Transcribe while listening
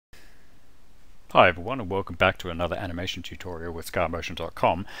Hi everyone, and welcome back to another animation tutorial with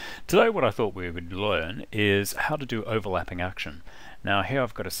SKAmotion.com. Today what I thought we would learn is how to do overlapping action. Now here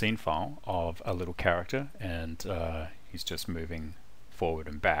I've got a scene file of a little character and he's just moving forward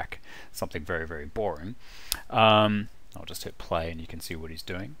and back, something very boring. I'll just hit play and you can see what he's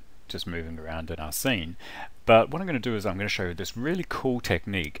doing, just moving around in our scene. But what I'm going to do is I'm going to show you this really cool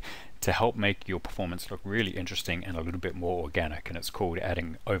technique to help make your performance look really interesting and a little bit more organic, and it's called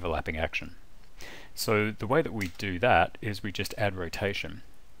adding overlapping action. So the way that we do that is we just add rotation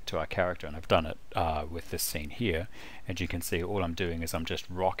to our character, and I've done it with this scene here, and you can see all I'm doing is I'm just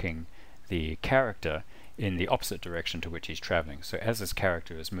rocking the character in the opposite direction to which he's traveling. So as this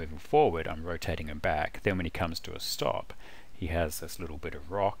character is moving forward, I'm rotating him back. Then when he comes to a stop, he has this little bit of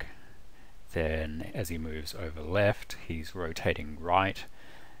rock. Then as he moves over left, he's rotating right,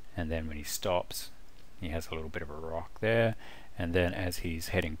 and then when he stops, he has a little bit of a rock there. And then as he's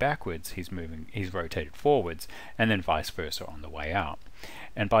heading backwards, he's rotated forwards, and then vice versa on the way out.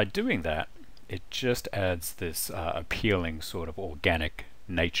 And by doing that, it just adds this appealing sort of organic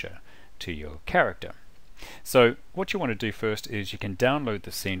nature to your character. So what you want to do first is you can download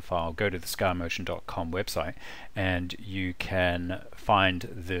the scene file, go to the SKAmotion.com website, and you can find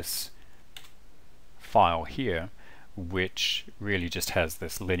this file here, which really just has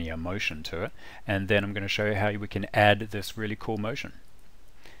this linear motion to it, and then I'm going to show you how we can add this really cool motion.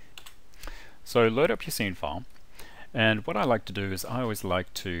 So load up your scene file, and what I like to do is I always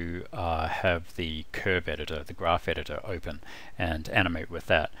like to have the curve editor, the graph editor open and animate with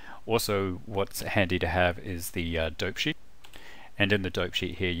that. Also what's handy to have is the dope sheet. And in the dope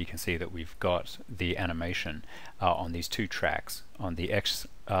sheet here you can see that we've got the animation on these two tracks, on the X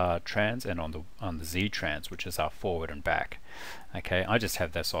trans and on the Z trans, which is our forward and back. Okay, I just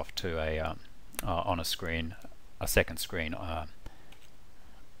have this off to a on a screen, a second screen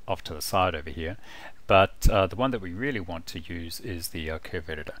off to the side over here. But the one that we really want to use is the curve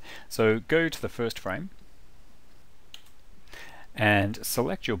editor. So go to the first frame and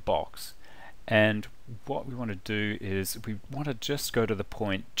select your box. And what we want to do is we want to just go to the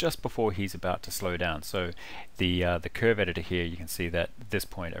point just before he's about to slow down. So the curve editor here, you can see that this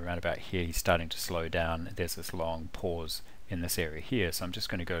point around about here he's starting to slow down. There's this long pause in this area here, so I'm just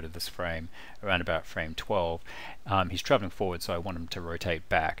going to go to this frame around about frame 12. He's traveling forward, so I want him to rotate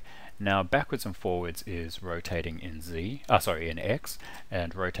back. Now backwards and forwards is rotating in in X,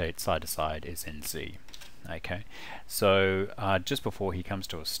 and rotate side to side is in Z. Okay, so just before he comes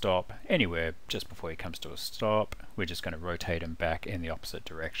to a stop, anywhere just before he comes to a stop, we're just going to rotate him back in the opposite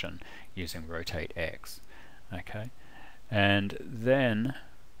direction using rotate X. Okay, and then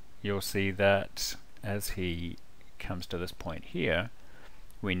you'll see that as he comes to this point here,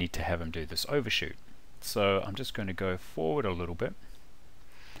 we need to have him do this overshoot. So I'm just going to go forward a little bit,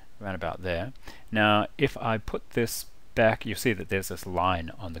 around about there. Now if I put this back, you'll see that there's this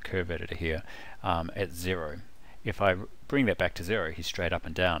line on the curve editor here at 0. If I bring that back to 0, he's straight up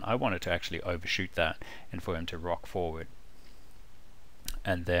and down. I want it to actually overshoot that and for him to rock forward.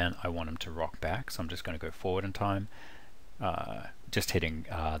 And then I want him to rock back, so I'm just going to go forward in time, just hitting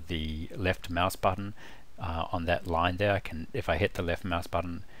the left mouse button on that line there. If I hit the left mouse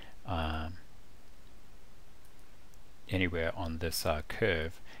button anywhere on this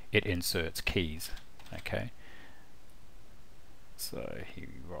curve, it inserts keys. Okay. So he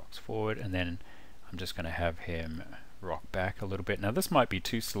rocks forward, and then I'm just going to have him rock back a little bit. Now this might be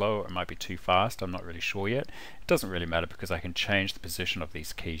too slow or it might be too fast, I'm not really sure yet. It doesn't really matter because I can change the position of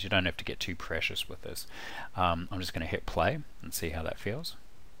these keys. You don't have to get too precious with this. I'm just going to hit play and see how that feels.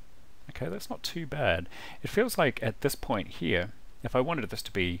 Okay, that's not too bad. It feels like at this point here, if I wanted this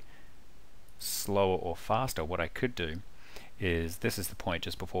to be slower or faster, what I could do is this is the point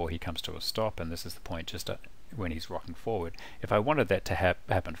just before he comes to a stop, and this is the point just when he's rocking forward. If I wanted that to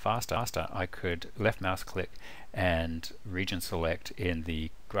happen faster, I could left mouse click and region select in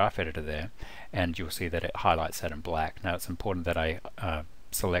the graph editor there, and you'll see that it highlights that in black. Now it's important that I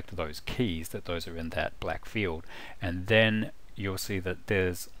select those keys, that those are in that black field, and then you'll see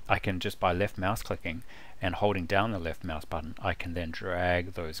that I can just by left mouse clicking and holding down the left mouse button, I can then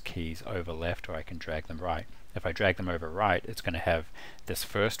drag those keys over left, or I can drag them right. If I drag them over right, it's going to have this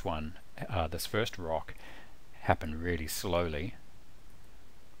first one, this first rock, happen really slowly.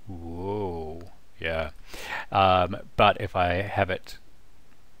 Whoa, yeah. But if I have it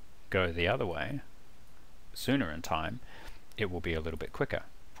go the other way, sooner in time, it will be a little bit quicker.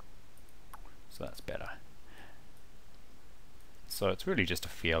 So that's better. So it's really just a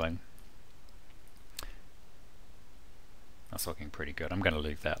feeling. That's looking pretty good. I'm going to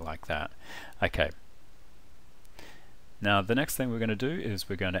leave that like that. Okay. Now the next thing we're going to do is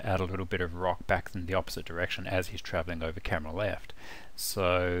we're going to add a little bit of rock back in the opposite direction as he's traveling over camera left.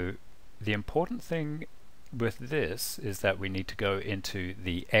 So the important thing with this is that we need to go into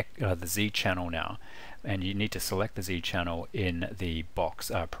the Z channel now, and you need to select the Z channel in the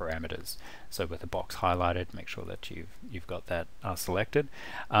box parameters. So with the box highlighted, make sure that you've got that selected.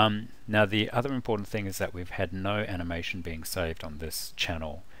 Now the other important thing is that we've had no animation being saved on this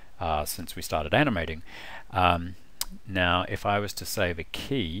channel since we started animating. Now if I was to save a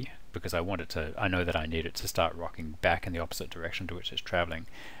key, because I know that I need it to start rocking back in the opposite direction to which it's traveling,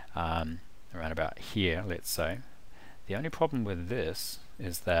 around about here, let's say. The only problem with this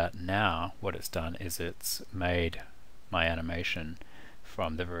is that now what it's done is it's made my animation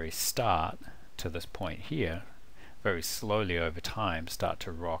from the very start to this point here very slowly over time start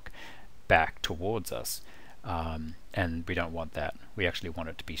to rock back towards us, and we don't want that. We actually want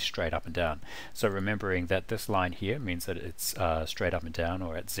it to be straight up and down. So remembering that this line here means that it's straight up and down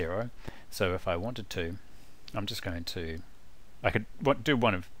or at 0. So if I wanted to, I'm just going to, I could do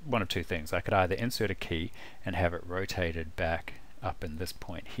one of two things. I could either insert a key and have it rotated back up in this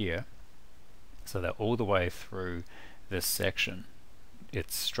point here, so that all the way through this section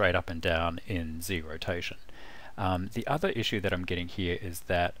it's straight up and down in Z rotation. The other issue that I'm getting here is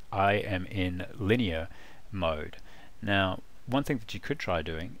that I am in linear mode. Now one thing that you could try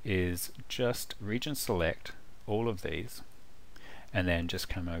doing is just region select all of these, and then just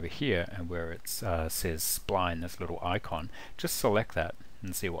come over here, and where it says spline, this little icon, just select that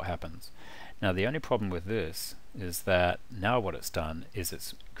and see what happens. Now the only problem with this is that now what it's done is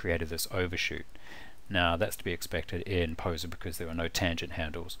it's created this overshoot. Now that's to be expected in Poser because there are no tangent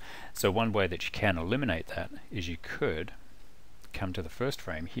handles. So one way that you can eliminate that is you could come to the first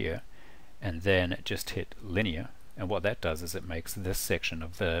frame here and then just hit linear, and what that does is it makes this section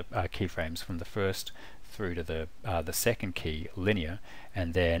of the keyframes from the first through to the second key linear,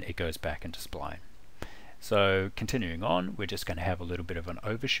 and then it goes back into spline. So continuing on, we're just going to have a little bit of an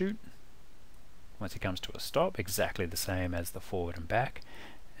overshoot. Once it comes to a stop, exactly the same as the forward and back,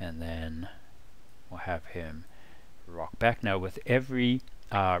 and then we'll have him rock back. Now with every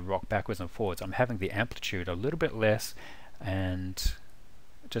rock backwards and forwards, I'm having the amplitude a little bit less and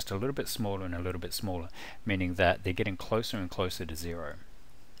just a little bit smaller and a little bit smaller, meaning that they're getting closer and closer to 0.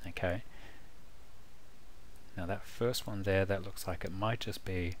 Okay. Now that first one there, that looks like it might just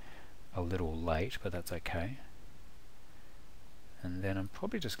be a little late, but that's okay. And then I'm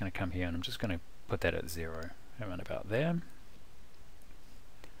probably just going to come here and I'm just going to put that at 0, around about there.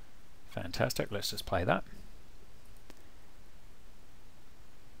 Fantastic, let's just play that.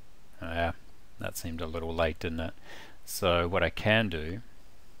 Yeah, that seemed a little late, didn't it? So what I can do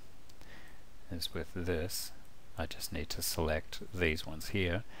is with this, I just need to select these ones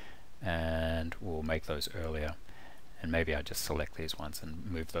here, and we'll make those earlier, and maybe I just select these ones and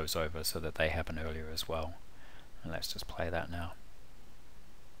move those over so that they happen earlier as well. And let's just play that now.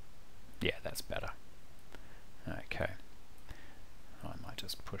 Yeah, that's better. Okay, I might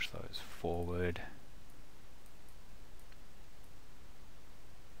just push those forward.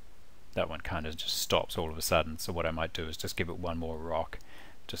 That one kind of just stops all of a sudden, so what I might do is just give it one more rock,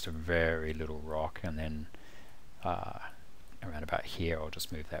 just a very little rock, and then around about here I'll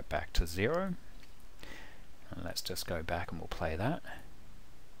just move that back to 0, and let's just go back and we'll play that.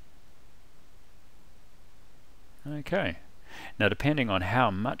 Okay, now depending on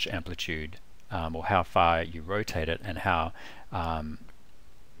how much amplitude or how far you rotate it and how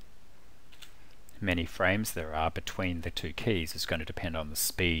many frames there are between the two keys is going to depend on the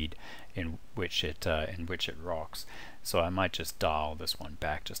speed in which it rocks. So I might just dial this one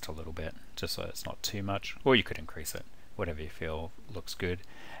back just a little bit, just so it's not too much, or you could increase it, whatever you feel looks good.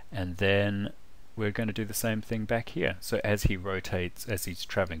 And then we're going to do the same thing back here. So as he rotates, as he's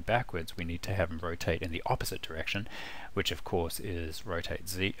traveling backwards, we need to have him rotate in the opposite direction, which of course is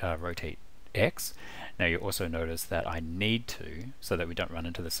rotate X. Now you also notice that I need to, so that we don't run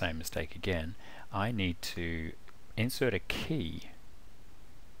into the same mistake again, I need to insert a key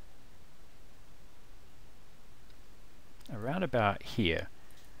around about here.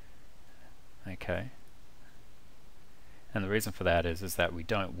 Okay, and the reason for that is that we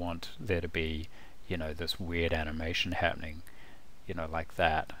don't want there to be, you know, this weird animation happening, you know, like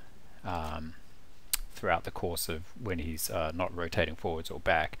that throughout the course of when he's not rotating forwards or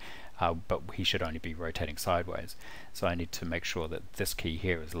back, but he should only be rotating sideways. So I need to make sure that this key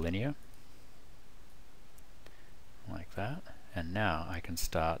here is linear, like that, and now I can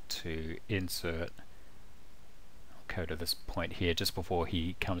start to insert. I'll go to this point here just before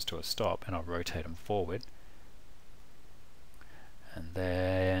he comes to a stop, and I'll rotate him forward, and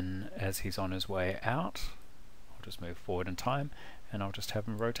then as he's on his way out, I'll just move forward in time and I'll just have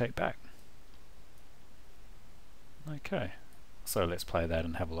them rotate back. Okay, so let's play that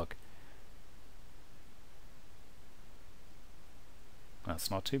and have a look. That's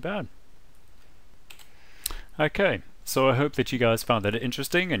not too bad. Okay, so I hope that you guys found that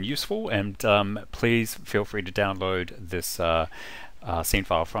interesting and useful, and please feel free to download this scene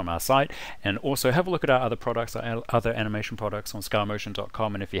file from our site, and also have a look at our other products, our other animation products on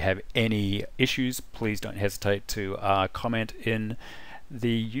SKAmotion.com, and if you have any issues, please don't hesitate to comment in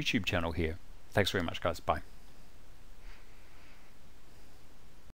the YouTube channel here. Thanks very much, guys. Bye.